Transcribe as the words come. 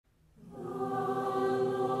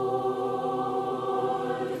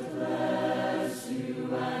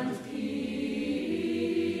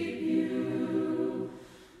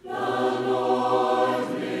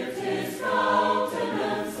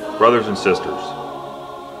brothers and sisters.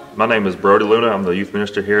 My name is Brody. I'm the youth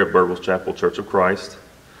minister here at Burgles Chapel Church of Christ.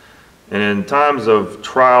 And in times of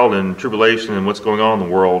trial and tribulation and what's going on in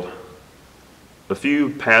the world, a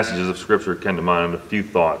few passages of Scripture came to mind and a few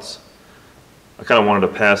thoughts I kind of wanted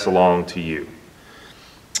to pass along to you.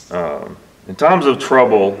 In times of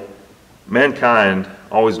trouble, mankind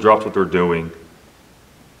always drops what they're doing.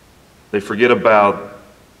 They forget about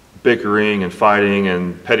bickering and fighting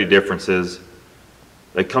and petty differences.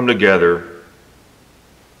 They come together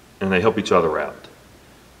and they help each other out.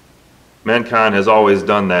 Mankind has always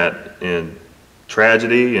done that in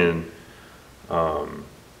tragedy and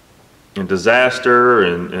in disaster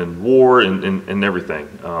and war and everything.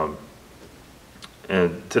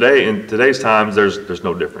 And today, in today's times, there's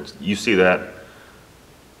no difference. You see that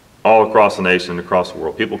all across the nation, across the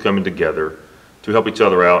world. People coming together to help each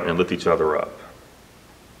other out and lift each other up.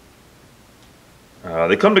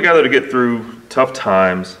 They come together to get through tough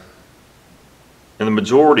times, and the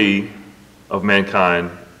majority of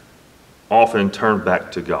mankind often turn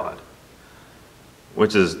back to God,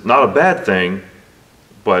 which is not a bad thing,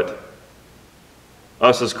 but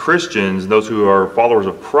us as Christians, those who are followers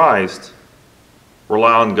of Christ,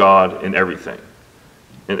 rely on God in everything,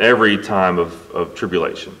 in every time of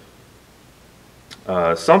tribulation.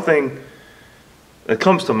 Something that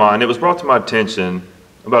comes to mind, it was brought to my attention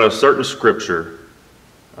about a certain scripture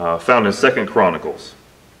found in 2 Chronicles.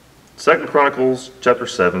 2 Chronicles chapter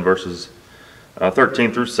 7, verses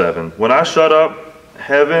 13 through 7. When I shut up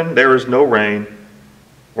heaven, there is no rain,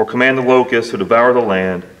 or command the locusts to devour the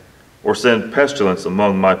land, or send pestilence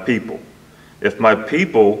among my people. If my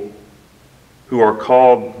people who are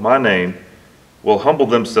called my name will humble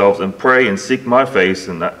themselves and pray and seek my face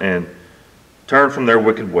and turn from their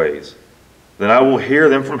wicked ways, then I will hear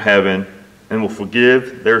them from heaven and will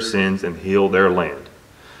forgive their sins and heal their land.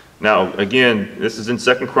 Now, again, this is in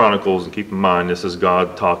 2 Chronicles, and keep in mind, this is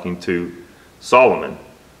God talking to Solomon.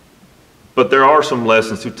 But there are some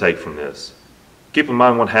lessons to take from this. Keep in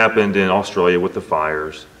mind what happened in Australia with the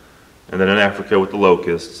fires, and then in Africa with the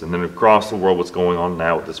locusts, and then across the world what's going on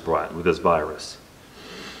now with this virus.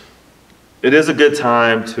 It is a good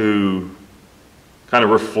time to kind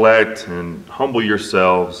of reflect and humble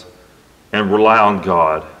yourselves and rely on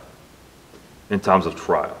God in times of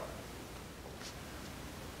trial.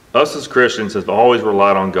 Us as Christians have always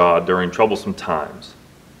relied on God during troublesome times.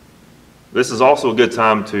 This is also a good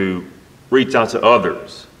time to reach out to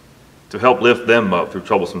others to help lift them up through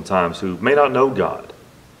troublesome times who may not know God.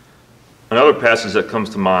 Another passage that comes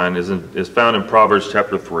to mind is found in Proverbs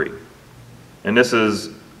chapter 3. And this is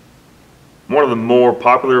one of the more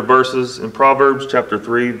popular verses in Proverbs chapter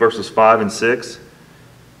 3, verses 5 and 6.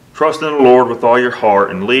 Trust in the Lord with all your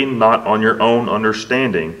heart and lean not on your own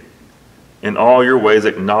understanding. In all your ways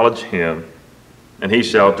acknowledge him, and he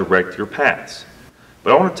shall direct your paths.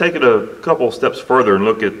 But I want to take it a couple steps further and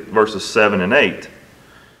look at verses 7 and 8.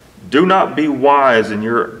 Do not be wise in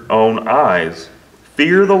your own eyes.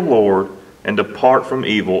 Fear the Lord and depart from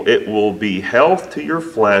evil. It will be health to your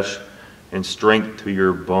flesh and strength to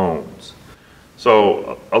your bones.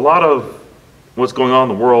 So a lot of what's going on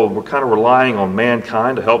in the world, we're kind of relying on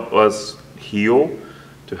mankind to help us heal,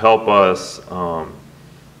 to help us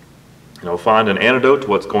find an antidote to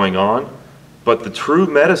what's going on. But the true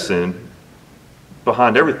medicine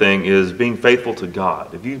behind everything is being faithful to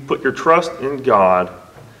God. If you put your trust in God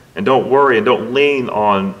and don't worry and don't lean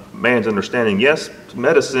on man's understanding, yes,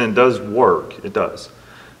 medicine does work, it does.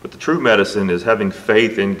 But the true medicine is having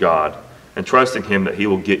faith in God and trusting him that he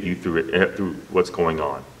will get you through what's going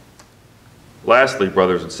on. Lastly,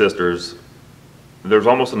 brothers and sisters, there's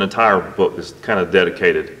almost an entire book that's kind of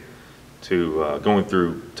dedicated to going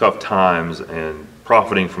through tough times and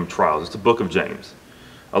profiting from trials. It's the book of James.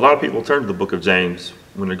 A lot of people turn to the book of James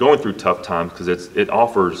when they're going through tough times because it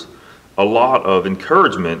offers a lot of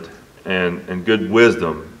encouragement and good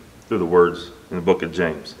wisdom through the words in the book of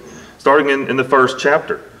James. Starting in the first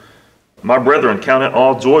chapter. My brethren, count it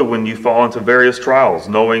all joy when you fall into various trials,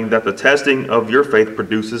 knowing that the testing of your faith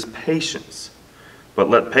produces patience.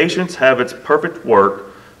 But let patience have its perfect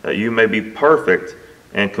work, that you may be perfect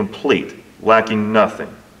and complete, lacking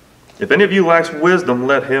nothing. If any of you lacks wisdom,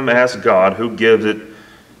 let him ask God, who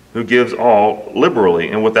gives all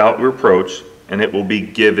liberally and without reproach, and it will be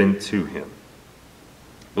given to him.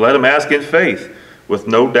 Let him ask in faith, with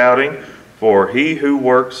no doubting, for he who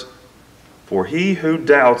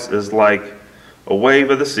doubts is like a wave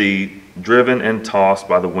of the sea, driven and tossed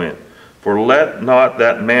by the wind. For let not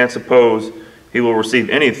that man suppose he will receive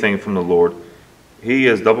anything from the Lord. He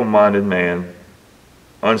is double-minded man,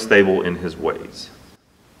 unstable in his ways.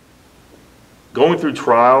 Going through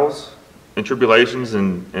trials in tribulations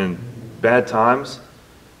and bad times,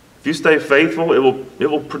 if you stay faithful, it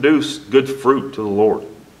will produce good fruit to the Lord.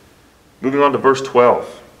 Moving on to verse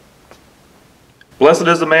 12. Blessed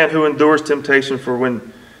is the man who endures temptation, for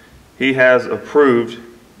when he has approved,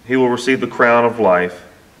 he will receive the crown of life,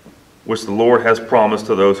 which the Lord has promised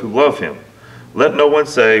to those who love him. Let no one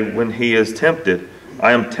say when he is tempted,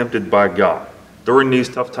 I am tempted by God. During these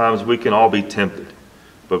tough times, we can all be tempted,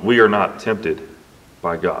 but we are not tempted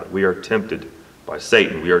by God. We are tempted by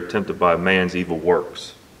Satan. We are tempted by man's evil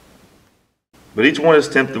works. But each one is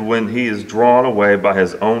tempted when he is drawn away by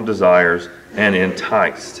his own desires and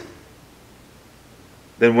enticed.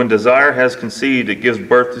 Then when desire has conceived, it gives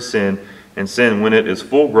birth to sin, and sin, when it is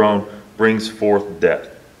full grown, brings forth death.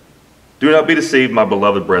 Do not be deceived, my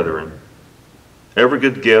beloved brethren. Every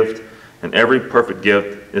good gift and every perfect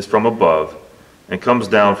gift is from above, and comes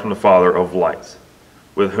down from the Father of lights,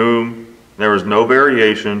 with whom there is no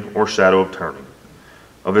variation or shadow of turning.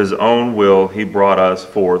 Of his own will he brought us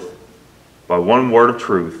forth by one word of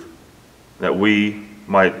truth, that we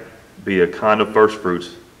might be a kind of first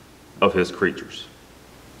fruits of his creatures.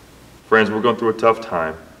 Friends, we're going through a tough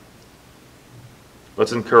time.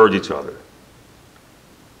 Let's encourage each other.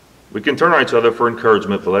 We can turn on each other for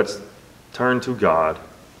encouragement, but let's turn to God,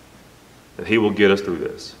 that he will get us through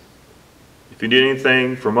this. If you need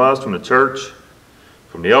anything from us, from the church,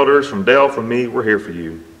 from the elders, from Dale, from me, we're here for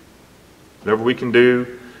you. Whatever we can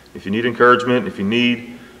do, if you need encouragement, if you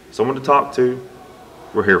need someone to talk to,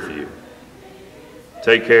 we're here for you.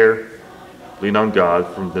 Take care. Lean on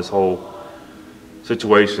God from this whole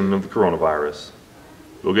situation of the coronavirus.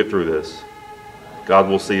 We'll get through this. God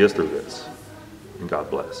will see us through this. And God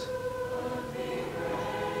bless.